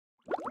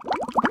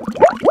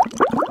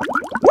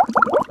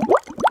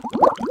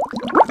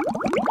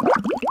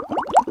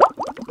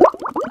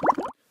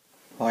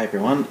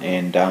everyone,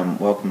 and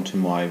welcome to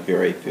my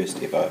very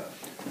first ever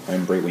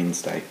Homebrew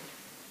Wednesday.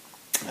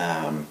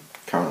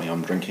 Currently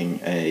I'm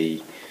drinking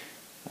a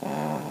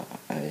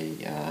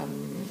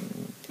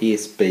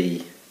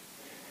ESB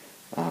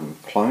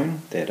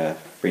clone that a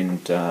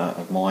friend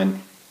of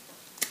mine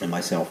and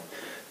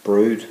myself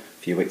brewed a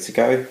few weeks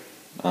ago.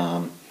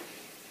 I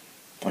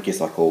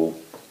guess like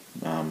all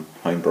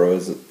home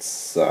brewers,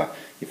 it's your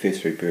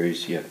first few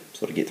brews you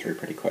sort of get through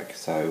pretty quick.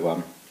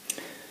 So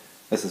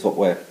this is what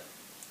we're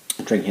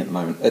drinking at the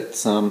moment.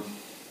 It's to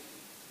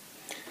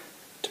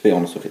be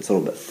honest with you, it's a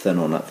little bit thin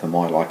on it for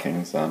my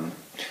likings.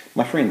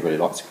 My friend really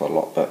likes it quite a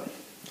lot, but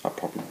I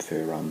probably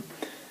prefer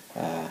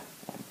a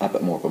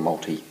bit more of a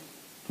maltier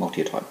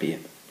type beer.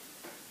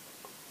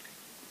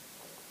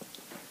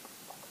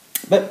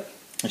 But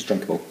it's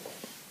drinkable.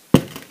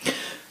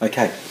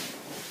 Okay,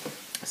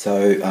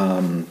 so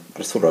I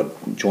just thought I'd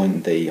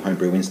join the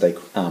Homebrew Wednesday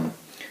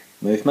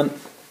movement.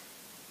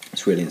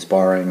 It's really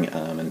inspiring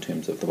in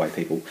terms of the way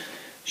people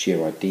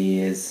share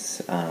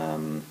ideas,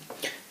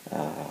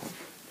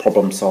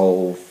 problem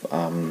solve,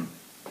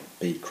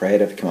 be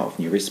creative, come up with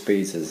new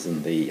recipes, as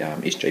in the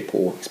SJ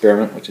Pour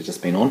experiment, which I've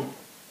just been on.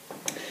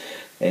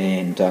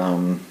 And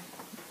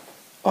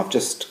I've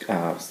just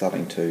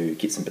starting to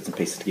get some bits and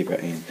pieces together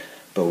and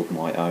build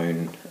my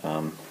own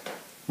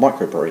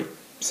microbrewery.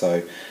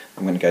 So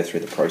I'm going to go through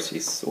the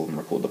process, or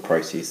record the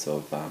process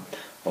of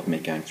me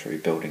going through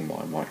building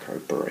my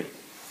microbrewery.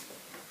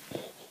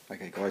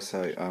 Okay guys,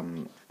 so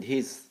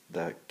here's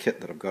the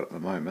kit that I've got at the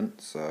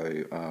moment.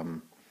 So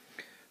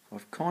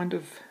I've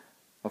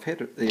had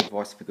the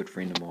advice of a good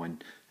friend of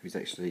mine who's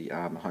actually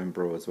a home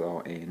brewer as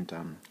well, and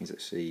he's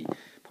actually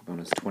probably on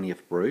his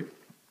 20th brew.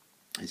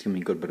 He's given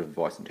me a good bit of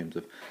advice in terms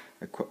of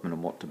equipment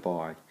and what to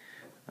buy.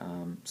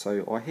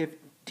 So I have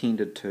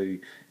tended to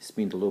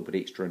spend a little bit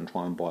extra and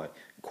try and buy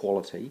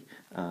quality.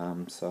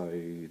 So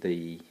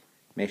the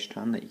mash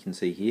tun that you can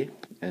see here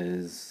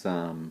is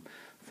from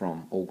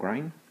All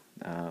Grain.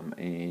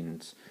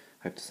 And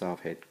I have to say I've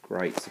had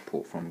great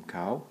support from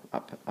Carl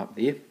up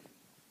there.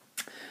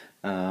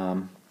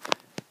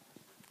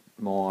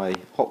 My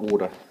hot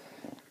water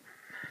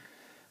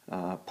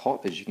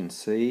pot, as you can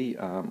see,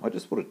 I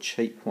just bought a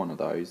cheap one of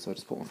those. I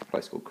just bought one from a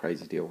place called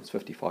Crazy Deal. It's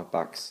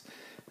 $55,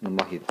 and I'm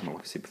lucky, like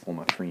I said before,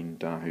 my friend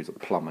who's a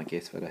plumber,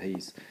 guess fitter,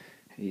 he's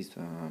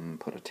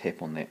put a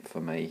tap on that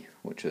for me,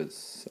 which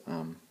is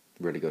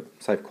really good.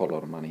 Saved quite a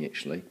lot of money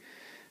actually.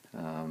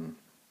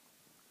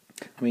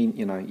 I mean,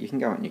 you know, you can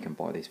go out and you can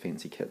buy these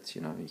fancy kits,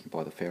 you know, you can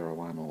buy the Pharaoh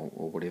one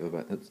or whatever,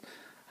 but it's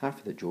half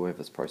of the joy of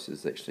this process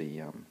is actually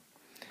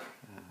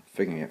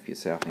figuring out for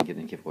yourself and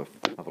getting together with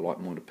other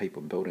like-minded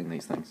people and building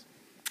these things.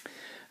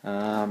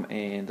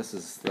 And this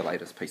is the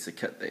latest piece of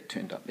kit that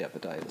turned up the other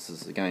day. This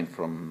is again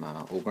from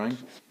All Grain,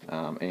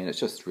 and it's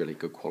just really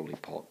good quality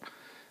pot.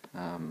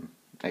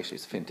 Actually,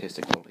 it's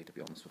fantastic quality, to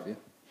be honest with you.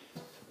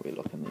 We're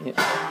looking there.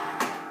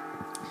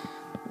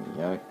 There we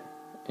go.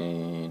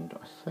 And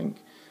I think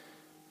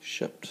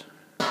shipped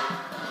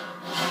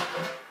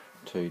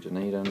to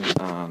Dunedin, it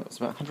was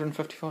about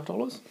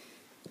 $155.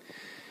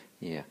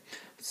 Yeah,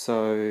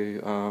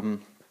 so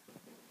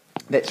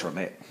that's where I'm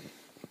at.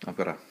 I've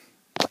got you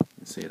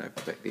can see it over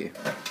back there,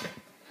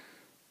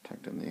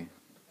 tucked in there,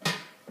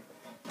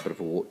 bit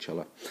of a wart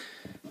chiller.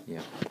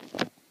 Yeah,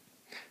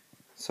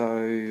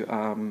 so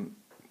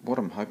what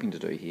I'm hoping to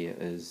do here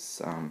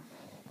is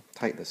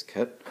take this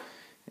kit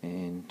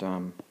and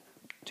turn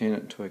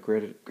it into a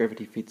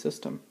gravity fed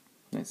system.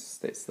 That's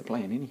the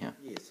plan anyhow.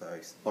 Yeah,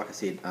 so like I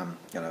said, I'm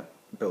going to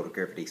build a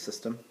gravity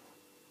system,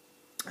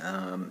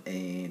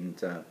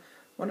 and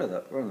one of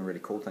the really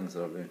cool things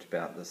that I've learnt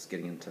about this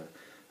getting into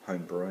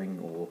home brewing,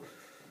 or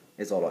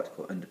as I like to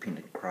call it,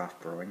 independent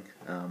craft brewing,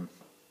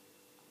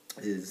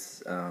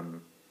 is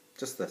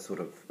just the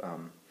sort of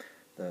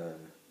the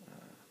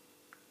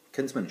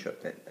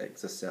kinsmanship that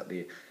exists out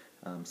there.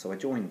 So I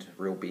joined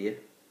Real Beer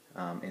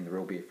and the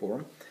Real Beer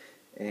Forum,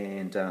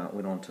 and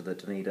went on to the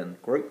Dunedin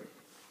group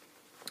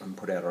and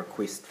put out a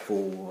request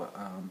for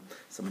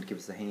someone to give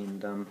us a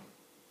hand or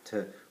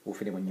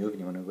if anyone knew of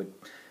anyone who would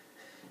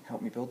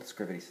help me build this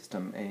gravity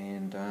system.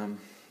 And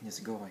there's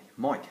a guy,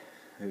 Mike,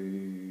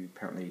 who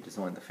apparently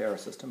designed the Pharaoh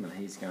system, and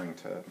I'm going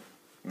to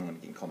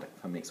get in contact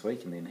with him next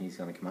week, and then he's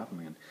going to come up and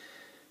we're going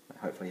to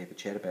hopefully have a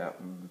chat about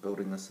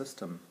building this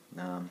system.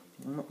 I'm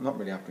not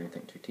really after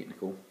anything too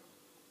technical,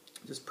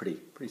 just pretty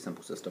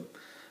simple system.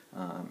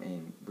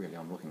 And really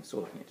I'm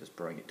still looking at just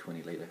brewing at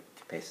 20 litre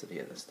capacity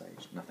at this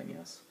stage, nothing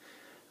else.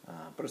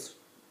 But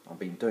I've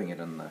been doing it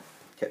in the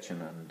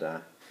kitchen, and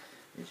as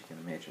you can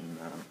imagine,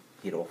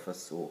 head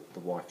office or the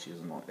wife, she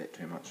doesn't like that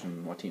too much,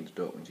 and I tend to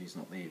do it when she's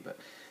not there. But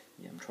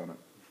yeah, I'm trying to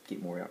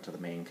get more out to the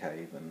man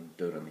cave and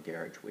do it in the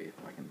garage where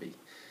I can be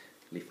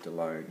left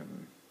alone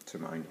and to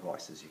my own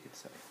devices, you could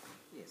say.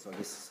 Yeah, so I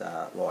guess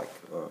like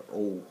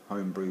all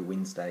Homebrew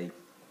Wednesday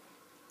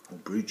or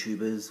brew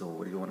tubers or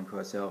whatever you want to call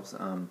ourselves,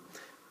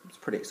 it's a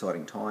pretty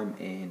exciting time,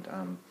 and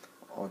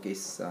I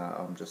guess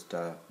I'm just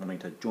wanting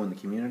to join the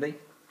community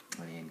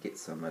and get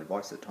some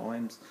advice at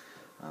times,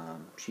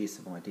 share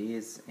some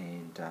ideas,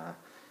 and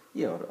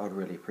yeah, I'd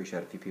really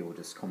appreciate if you people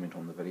just comment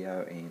on the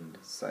video and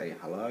say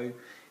hello,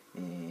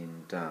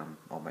 and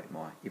I'll make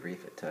my every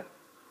effort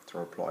to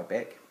reply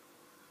back,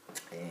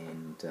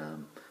 and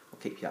I'll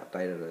keep you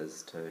updated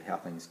as to how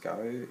things go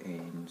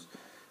and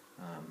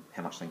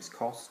how much things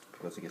cost,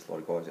 because I guess a lot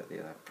of guys out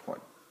there are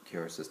quite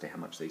curious as to how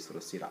much these sort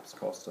of setups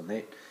cost and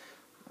that.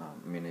 I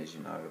mean, as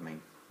you know,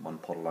 one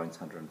pot alone's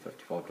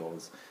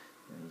 $155.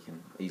 You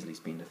can easily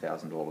spend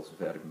 $1,000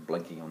 without even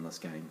blinking on this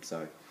game.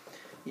 So,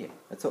 yeah,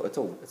 it's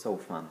all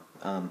fun.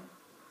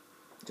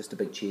 Just a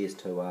big cheers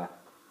to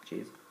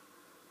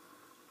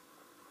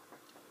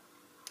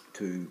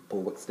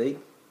Paul Wicksteed.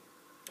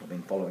 I've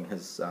been following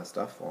his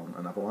stuff on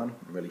another one,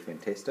 really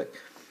fantastic,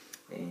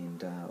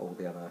 and all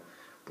the other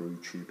brew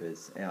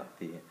tubers out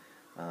there,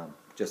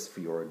 just for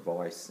your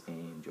advice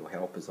and your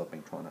help as I've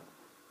been trying to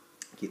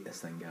get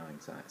this thing going.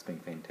 So it's been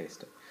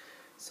fantastic.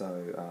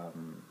 So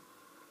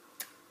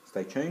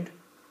stay tuned.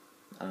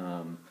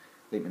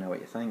 Let me know what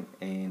you think,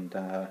 and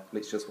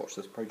let's just watch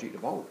this project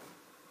evolve.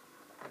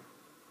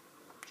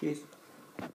 Cheers.